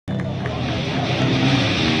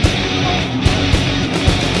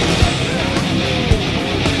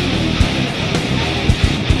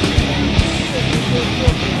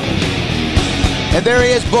And there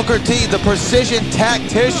he is, Booker T, the precision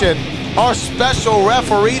tactician, our special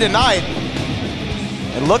referee tonight.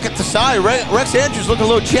 And look at the side, Rex Andrews looking a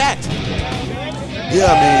little jacked. Yeah,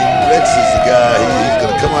 I mean, Rex is the guy. He's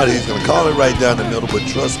going to come out, he's going to call it right down the middle, but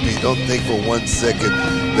trust me, don't think for 1 second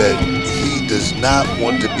that he does not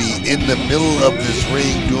want to be in the middle of this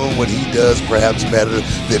ring doing what he does perhaps better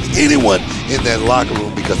than anyone in that locker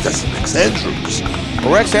room, because that's Rex Andrews.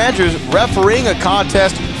 Rex Andrews refereeing a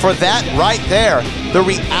contest for that right there. The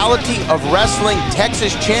Reality of Wrestling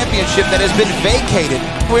Texas Championship that has been vacated.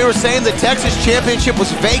 We were saying the Texas Championship was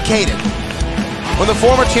vacated when the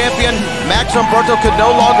former champion, Max Umberto, could no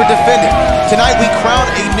longer defend it. Tonight we crown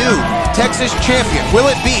a new Texas champion. Will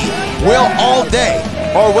it be Will Allday,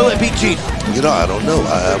 or will it be Gino? You know, I don't know.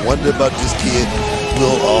 I wonder about this kid,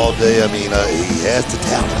 Will Allday. I mean, he has the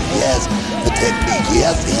talent, he has the technique, he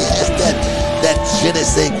has that je ne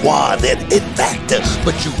sais quoi, that it factor.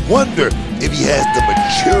 But you wonder if he has the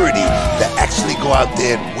maturity to actually go out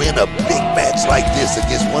there and win a big match like this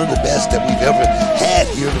against one of the best that we've ever had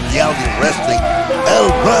here in the reality of wrestling,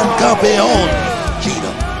 El Gran Campeón,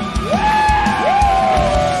 Gino.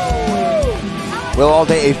 Will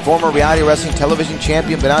Allday, a former reality wrestling television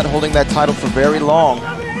champion, but not holding that title for very long.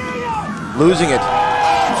 Losing it.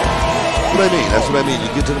 That's what I mean. That's what I mean.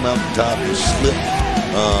 You get to the mountaintop, you slip.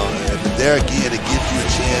 But there again, it gives you a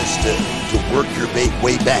chance to work your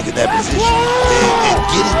way back in that position and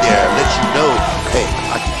get in there and let you know, hey,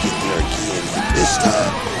 I can get there again. This time,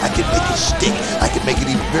 I can make it stick. I can make it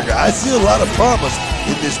even bigger. I see a lot of promise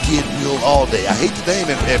in this kid, Will Allday. I hate the name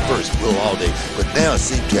at first, Will Allday, but now it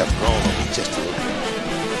seems to have grown on me just a little bit.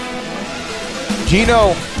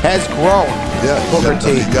 Gino has grown. Yeah,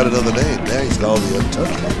 he's got another name. Now he's called the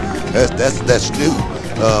Untouchable. That's new.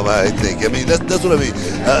 I think. I mean, that's what I mean.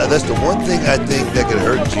 That's the one thing I think that could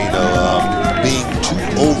hurt Gino, being too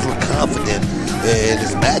overconfident in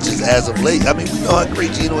his matches as of late. I mean, we know how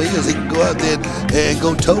great Gino is. He can go out there and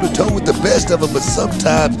go toe-to-toe with the best of them, but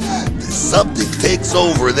sometimes something takes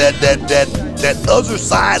over. That other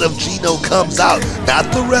side of Gino comes out.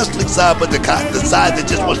 Not the wrestling side, but the side that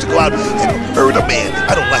just wants to go out and hurt a man.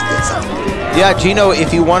 I don't like that side. Yeah, Gino,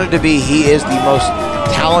 if you wanted to be, he is the most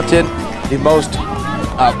talented, the most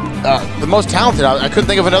talented. I couldn't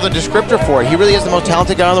think of another descriptor for it. He really is the most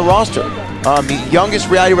talented guy on the roster. The youngest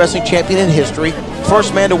reality wrestling champion in history.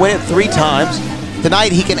 First man to win it 3 times.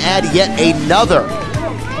 Tonight he can add yet another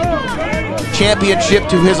championship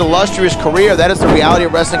to his illustrious career. That is the Reality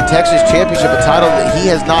of Wrestling Texas Championship, a title that he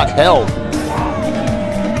has not held.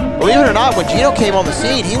 Believe it or not, when Gino came on the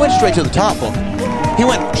scene, he went straight to the top. He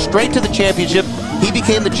went straight to the championship. He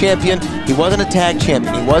became the champion. He wasn't a tag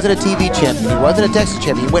champion. He wasn't a TV champion. He wasn't a Texas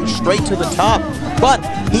champion. He went straight to the top. But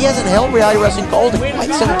he hasn't held reality wrestling gold in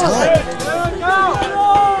quite some time.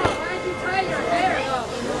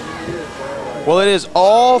 Well, it is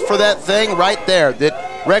all for that thing right there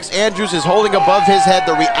that Rex Andrews is holding above his head,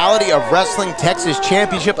 the Reality of Wrestling Texas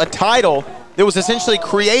Championship, a title that was essentially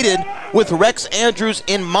created with Rex Andrews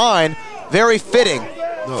in mind. Very fitting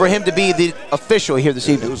for him to be the official here this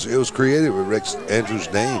evening. It was created with Rex Andrews'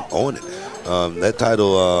 name on it. That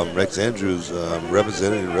title, Rex Andrews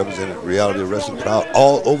represented Reality of Wrestling proud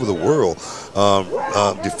all over the world,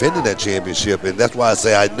 defending that championship, and that's why I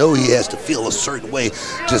say I know he has to feel a certain way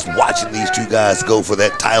just watching these two guys go for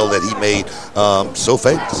that title that he made so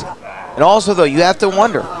famous. And also, though, you have to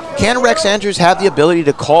wonder, can Rex Andrews have the ability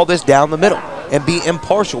to call this down the middle and be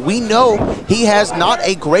impartial? We know he has not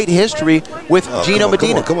a great history with Gino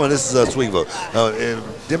Medina. Come on, this is swing vote.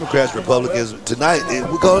 Democrats, Republicans, tonight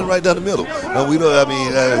we're calling right down the middle. We don't. I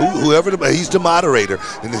mean, whoever he's the moderator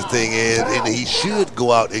in this thing, and he should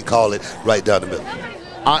go out and call it right down the middle.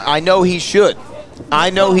 I know he should. I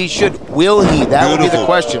know he should. Will he? That would be the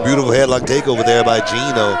question. Beautiful headlock takeover there by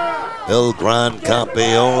Gino. El Gran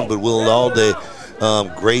Campeón, but Will Allday,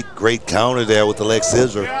 great counter there with the leg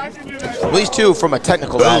scissor. At least two from a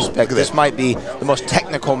technical aspect. This might be the most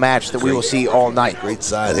technical match that we will see all night. Great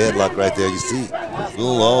side headlock right there. You see,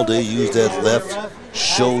 Will Allday used that left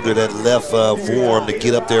shoulder, that left forearm to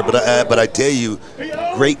get up there. But I tell you,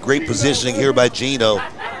 great positioning here by Gino.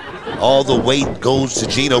 All the weight goes to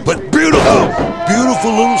Gino, but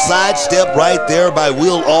beautiful little side step right there by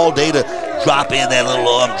Will Allday to drop in that little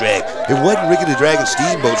arm drag. It wasn't Ricky the Dragon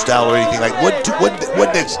Steamboat style or anything like.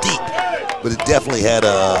 Wasn't that steep, but it definitely had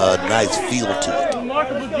a nice feel to it.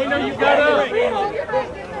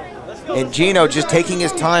 And Gino just taking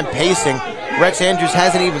his time pacing. Rex Andrews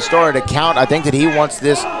hasn't even started to count. I think that he wants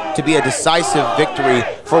this to be a decisive victory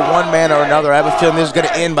for one man or another. I have a feeling this is going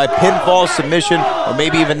to end by pinfall, submission, or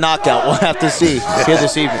maybe even knockout. We'll have to see here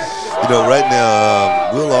this evening. You know, right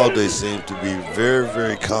now, Will Allday seems to be very,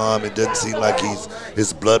 very calm. It doesn't seem like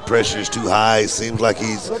his blood pressure is too high. It seems like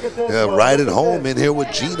he's right at home in here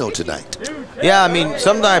with Gino tonight. Yeah, I mean,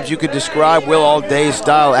 sometimes you could describe Will Allday's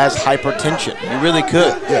style as hypertension. You really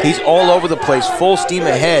could. Yeah. He's all over the place, full steam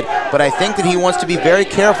ahead, but I think that he wants to be very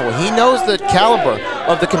careful. He knows the caliber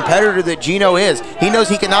of the competitor that Gino is. He knows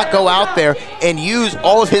he cannot go out there and use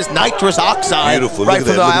all of his nitrous oxide right from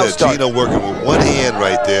the outstart. Gino working with one hand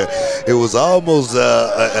right there. It was almost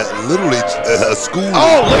literally a school.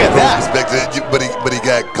 Oh, look at that. But he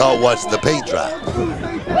got caught watching the paint dry.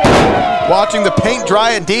 Watching the paint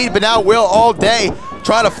dry indeed, but now Will Allday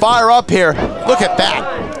trying to fire up here. Look at that.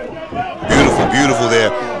 Beautiful, beautiful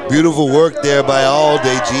there. Beautiful work there by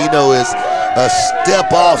Allday. Gino is a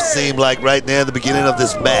step off, seemed like, right now in the beginning of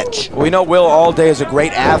this match. We know Will Allday is a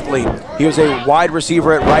great athlete. He was a wide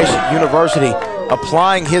receiver at Rice University,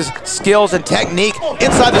 applying his skills and technique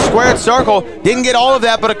inside the squared circle. Didn't get all of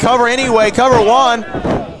that, but a cover anyway. Cover one.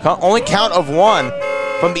 Only count of one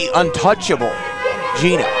from the untouchable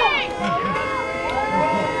Gino.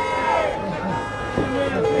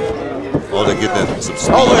 Oh, they're getting some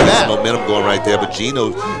speed, look at that. some momentum going right there. But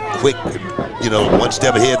Gino, quick, one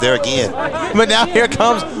step ahead there again. But now here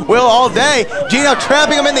comes Will Allday. Gino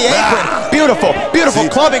trapping him in the apron. Beautiful, beautiful. See,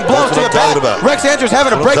 clubbing blows to the back. Rex Andrews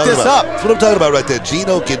having to break this up. That's what I'm talking about right there.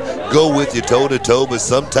 Gino can go with you toe-to-toe, but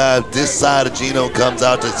sometimes this side of Gino comes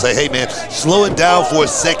out to say, hey, man, slow it down for a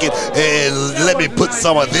second and let me put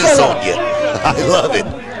some of this on you. I love it.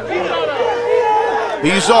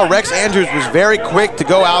 You saw Rex Andrews was very quick to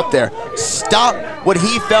go out there, stop what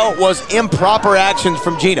he felt was improper actions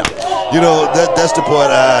from Gino. You know, that's the part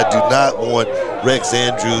I do not want Rex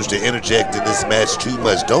Andrews to interject in this match too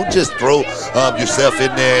much. Don't just throw yourself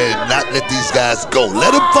in there and not let these guys go.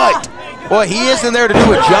 Let them fight. Well, he isn't there to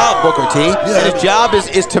do a job, Booker T. Yeah. And his job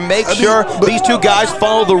is to make sure these two guys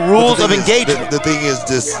follow the rules of engagement. The thing is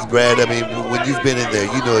this, Brad, I mean, when you've been in there,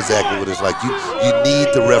 you know exactly what it's like. You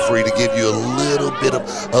need the referee to give you a little bit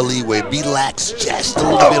of a leeway. Be lax just a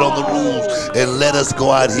little bit on the rules and let us go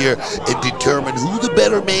out here and determine who the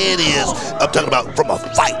better man is. I'm talking about from a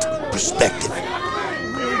fight perspective.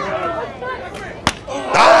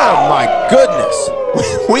 Oh, my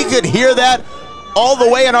goodness. We could hear that all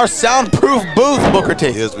the way in our soundproof booth, Booker T.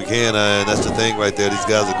 Yes, we can, and that's the thing right there. These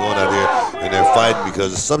guys are going out here, and they're fighting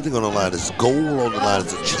because there's something on the line. There's gold on the line.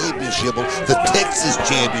 It's a championship. The Texas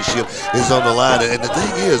Championship is on the line, and the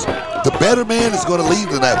thing is, the better man is going to leave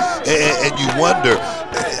tonight, and you wonder,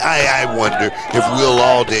 I wonder if Will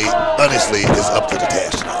Allday, honestly, is up to the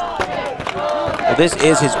task tonight. Well, this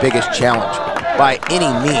is his biggest challenge by any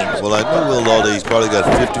means. Well, I know Will Allday, he's probably got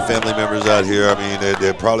 50 family members out here. I mean,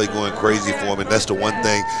 they're probably going crazy for him, and that's the one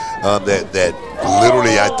thing that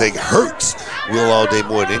literally, I think, hurts Will Allday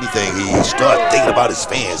more than anything. He started thinking about his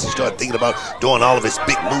fans. He started thinking about doing all of his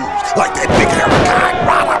big moves, like that big hair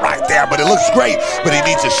guy right there. But it looks great, but he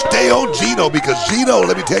needs to stay on Gino, because Gino,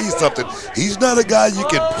 let me tell you something, he's not a guy you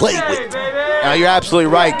can play with. Now, you're absolutely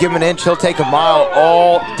right. Give him an inch, he'll take a mile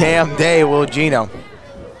all damn day, will Gino.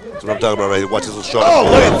 That's what I'm talking about right here. Watch this little short. Oh,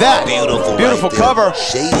 look at that. Beautiful right cover.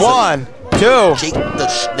 One, two. Jake the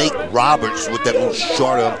Snake Roberts with that little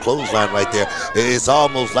short clothesline right there. It's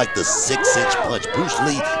almost like the 6-inch punch. Bruce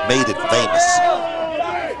Lee made it famous.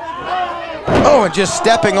 Oh, and just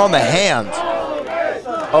stepping on the hands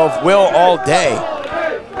of Will Allday.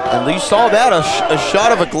 And you saw that, a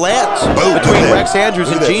shot of a glance between Rex Andrews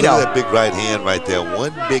and Gino. Look at that big right hand right there.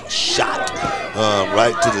 One big shot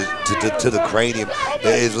right to the cranium.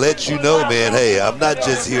 It lets you know, man, hey, I'm not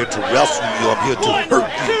just here to wrestle you, I'm here to hurt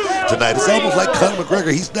you tonight. It's almost like Conor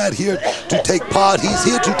McGregor. He's not here to take part, he's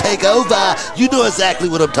here to take over. You know exactly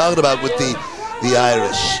what I'm talking about with the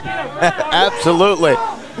Irish. Absolutely.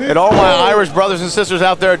 And all my Irish brothers and sisters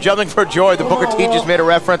out there are jumping for joy. The Booker T just made a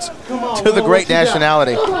reference to the great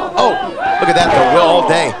nationality. Oh, look at that, though. Will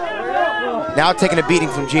Allday now taking a beating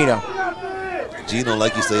from Gino. Gino,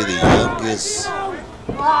 like you say, the youngest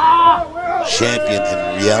champion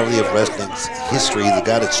in reality of wrestling's history, the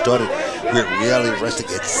guy that started with reality of wrestling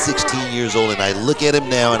at 16 years old, and I look at him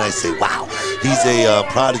now and I say, wow, he's a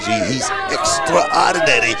prodigy, he's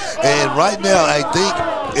extraordinary, and right now I think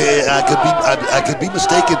I could be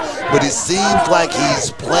mistaken, but it seems like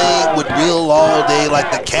he's playing with Will Allday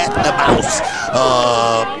like the cat and the mouse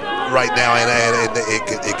right now, and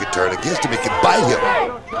it could turn against him, it could bite him.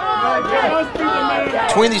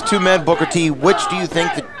 Between these two men, Booker T, which do you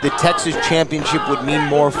think the Texas Championship would mean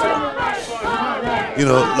more for? You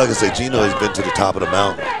know, like I say, Gino has been to the top of the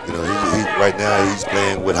mountain. You know, right now he's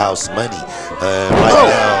playing with house money. Right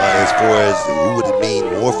now, as far as who would it mean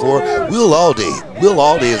more for? Will Allday. Will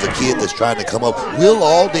Allday is a kid that's trying to come up. Will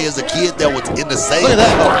Allday is a kid that was in the same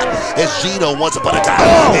spot as Gino once upon a time,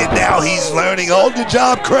 and now he's learning on the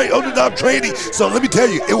job training. So let me tell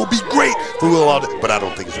you, it will be great for Will Allday, but I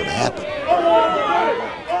don't think it's going to happen.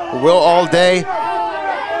 Will Allday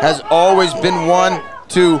has always been one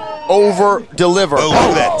to over-deliver. Oh, look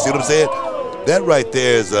at that. See what I'm saying? That right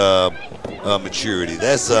there is maturity.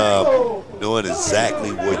 That's knowing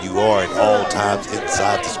exactly where you are at all times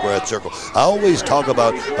inside the squared circle. I always talk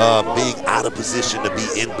about being out of position to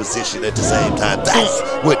be in position at the same time. That's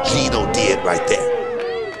what Gino did right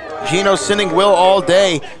there. Gino sending Will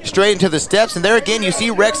Allday straight into the steps, and there again you see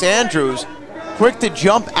Rex Andrews quick to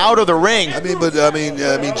jump out of the ring. I mean,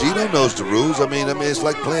 Gino knows the rules. I mean, it's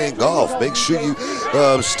like playing golf. Make sure you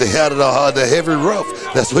stay out of the heavy rough.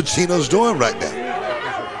 That's what Gino's doing right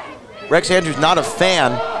now. Rex Andrews not a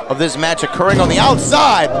fan of this match occurring on the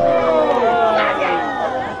outside.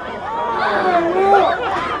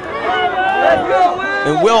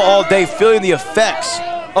 And Will Allday feeling the effects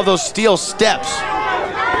of those steel steps.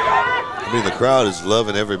 I mean, the crowd is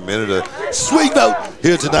loving every minute of swing vote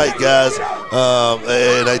here tonight, guys.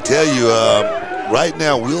 And I tell you, right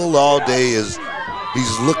now, Will Allday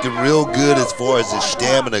he's looking real good as far as his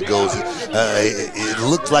stamina goes. It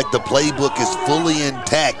looks like the playbook is fully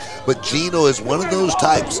intact, but Gino is one of those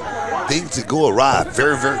types, things that go awry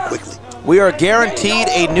very, very quickly. We are guaranteed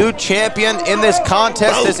a new champion in this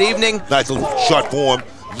contest this evening. Nice little short form.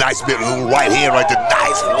 Nice bit, little right hand right there.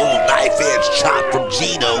 Nice little knife edge chop from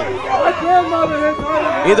Gino.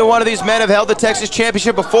 Either one of these men have held the Texas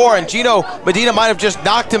Championship before, and Gino Medina might have just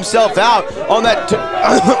knocked himself out on that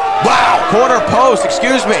corner post,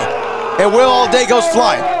 excuse me. And Will Allday goes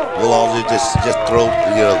flying. Will Allday just throw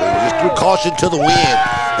caution to the wind.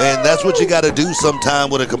 And that's what you got to do sometime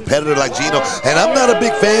with a competitor like Gino. And I'm not a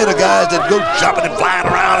big fan of guys that go jumping and flying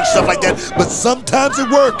around and stuff like that. But sometimes it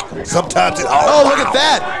works. Sometimes it look at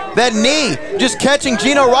that. That knee just catching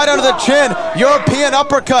Gino right under the chin. European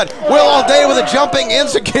uppercut. Will Allday with a jumping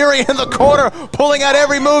enziguri in the corner, pulling out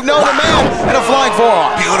every move known to man, and a flying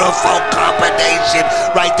forearm. Beautiful combination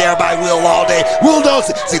right there by Will Allday. Will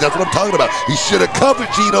Dawson. See, that's what I'm talking about. He should have covered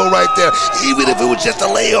Gino right there, even if it was just a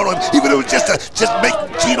lay on him, even if it was just make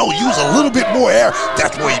Gino use a little bit more air.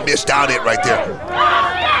 That's where he missed out at right there.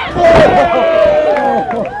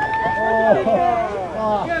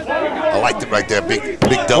 I liked it right there. Big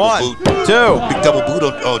double boot. Big double boot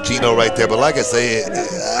on Gino right there. But like I say,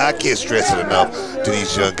 I can't stress it enough to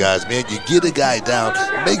these young guys, man. You get a guy down,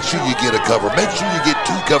 make sure you get a cover. Make sure you get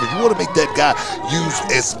two covers. You want to make that guy use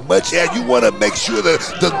as much air. You want to make sure that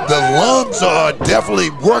the lungs are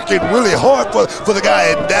definitely working really hard for the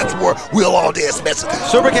guy, and that's where Will Allday is messing.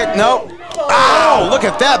 Super kick, no. Oh, look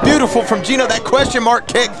at that. Beautiful from Gino. That question mark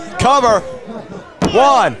kick. Cover.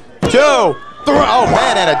 1, 2, 3. Oh,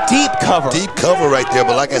 man, and a deep cover. Deep cover right there.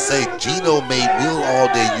 But like I say, Gino made Will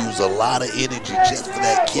Allday use a lot of energy just for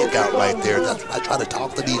that kick out right there. That's what I try to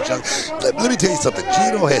talk to these young. Let me tell you something.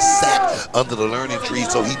 Gino has sat under the learning tree,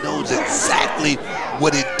 so he knows exactly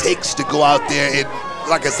what it takes to go out there and,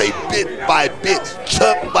 like I say, bit by bit,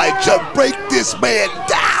 chunk by chunk, break this man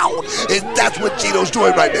down. And that's what Gino's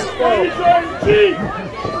doing right now.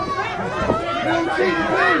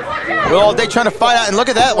 Well, they trying to fight out, and look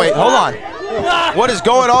at that. Wait, hold on. What is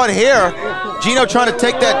going on here? Gino trying to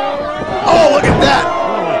take that. Oh, look at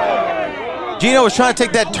that. Gino was trying to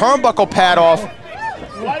take that turnbuckle pad off.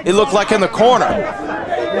 It looked like in the corner.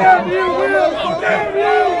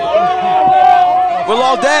 Will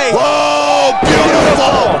Allday. Whoa,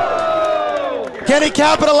 beautiful. Can he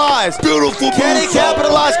capitalize? Beautiful. Can he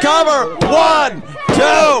capitalize? Cover. 1, 2,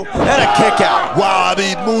 and a kick out. Wow, I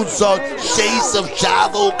mean, moonsault, shades of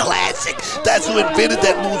Chavo Classic. That's who invented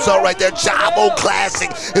that moonsault right there, Chavo Classic.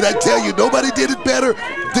 And I tell you, nobody did it better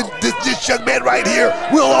than this young man right here.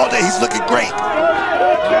 Will Allday, he's looking great.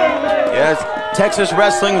 Yes, Texas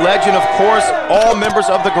wrestling legend, of course, all members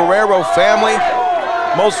of the Guerrero family.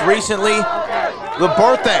 Most recently, the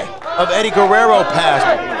birthday of Eddie Guerrero passed.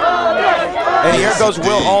 And here goes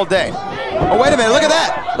Will Allday. Oh, wait a minute, look at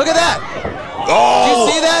that. Look at that. Oh, did you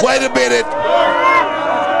see that? Wait a minute.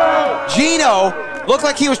 Gino looked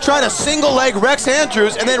like he was trying to single leg Rex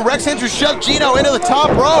Andrews, and then Rex Andrews shoved Gino into the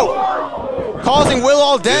top rope, causing Will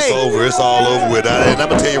Allday. It's over. It's all over with. And I'm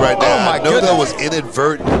going to tell you right now, I know that was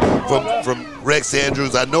inadvertent from Rex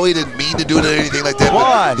Andrews. I know he didn't mean to do it or anything like that.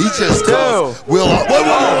 1, but he just 2. Will.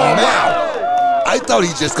 Wow. I thought he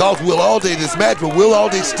just cost Will Allday this match, but Will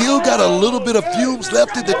Allday still got a little bit of fumes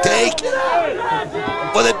left in the tank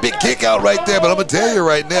for that big kick out right there. But I'm going to tell you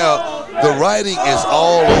right now, the writing is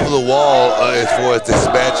all over the wall as far as this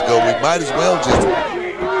match goes. We might as well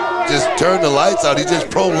just turn the lights out. He's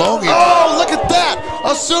just prolonging. Oh, look at that!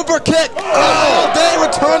 A super kick! Allday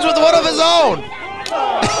returns with one of his own!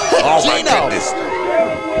 Oh, my goodness.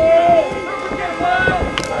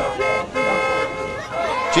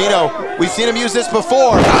 Gino, we've seen him use this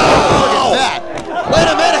before. Oh, look at that. Wait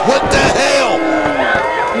a minute. What the hell?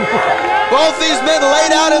 Both these men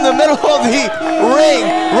laid out in the middle of the ring.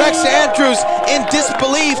 Rex Andrews in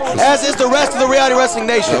disbelief, as is the rest of the Reality Wrestling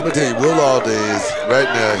Nation. I'm going to tell you, Will Allday is, right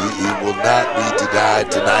now, he will not be denied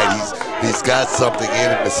tonight. He's got something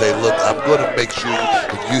in him to say, look, I'm going to make sure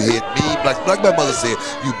if you hit me, like my mother said,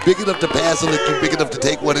 you big enough to pass it, you big enough to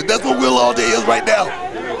take one. And that's what Will Allday is right now.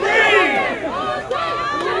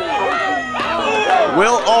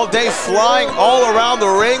 Will Allday flying all around the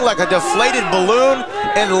ring like a deflated balloon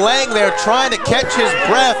and laying there trying to catch his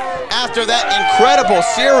breath after that incredible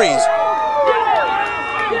series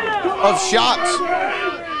of shots.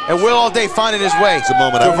 And Will Allday finding his way it's a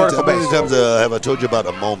moment. to a vertical base. How many times have I told you about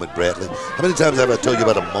a moment, Bradley? How many times have I told you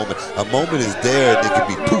about a moment? A moment is there and it can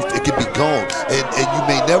be poof, it can be gone. And you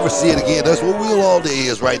may never see it again. That's what Will Allday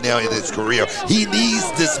is right now in his career. He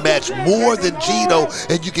needs this match more than Gino,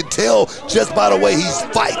 and you can tell just by the way he's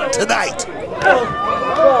fighting tonight.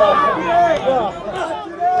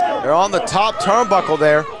 They're on the top turnbuckle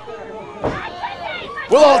there.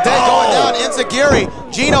 Will Allday going down, enziguri.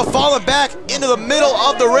 Gino falling back into the middle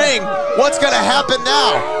of the ring. What's going to happen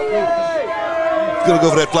now? He's going to go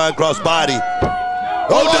for that flying cross body.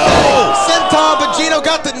 Oh, no! Senton, but Gino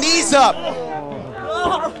got the knees up.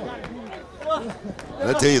 And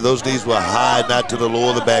I tell you, those knees were high, not to the lower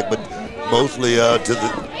of the back, but mostly to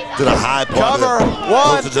the high part. Cover,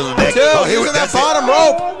 one, to the neck. two, oh, using that bottom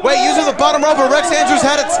rope. Wait, using the bottom rope, but Rex Andrews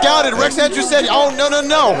had it scouted. Rex Andrews said, oh, no, no,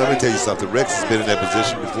 no. Let me tell you something. Rex has been in that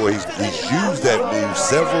position before. He's used that move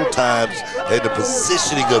several times, and the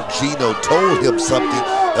positioning of Gino told him something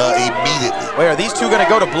immediately. Wait, are these two going to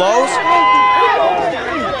go to blows?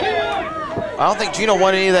 I don't think Gino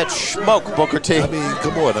wanted any of that smoke, Booker T. I mean,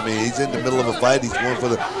 come on. I mean, he's in the middle of a fight. He's going for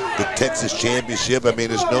the Texas Championship. I mean,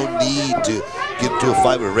 there's no need to get into a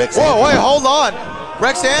fight with Rex Andrews. Whoa, wait, hold on.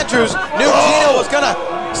 Rex Andrews knew Gino was going to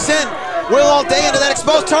send Will Allday into that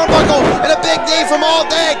exposed turnbuckle, and a big knee from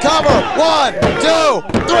Allday. Cover. 1, 2,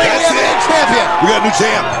 3. We have a new champion. We got a new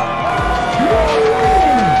champ.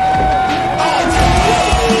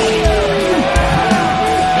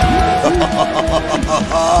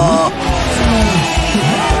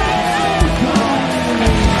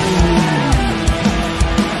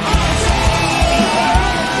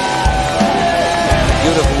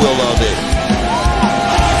 Give it up for Will Allday.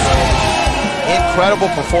 Incredible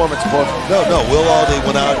performance, Book. No, Will Allday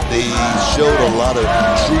went out. He showed a lot of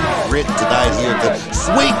true grit tonight here.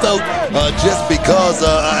 Sweet though, just because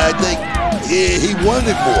I think he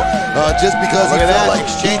wanted more. Just because he felt like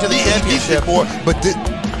exchange of the championship more. But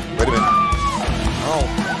wait a minute. Oh,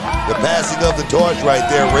 the passing of the torch right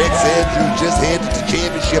there. Rex Andrews just handed the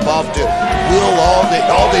championship off to Will Allday.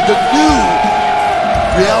 Allday, the new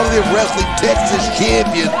Reality of Wrestling Texas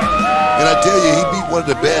champion. And I tell you, he beat one of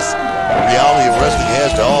the best Reality of Wrestling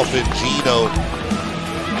has to offer, Gino.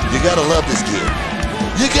 You gotta love this kid.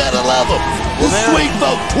 You gotta love him. The Sweet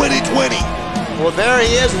Vote 2020. well, there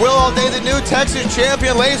he is. Will Allday, the new Texas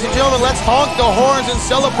champion. Ladies and gentlemen, let's honk the horns in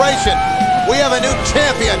celebration. We have a new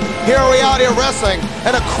champion here at Reality of Wrestling,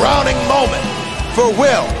 and a crowning moment for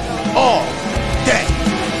Will Allday.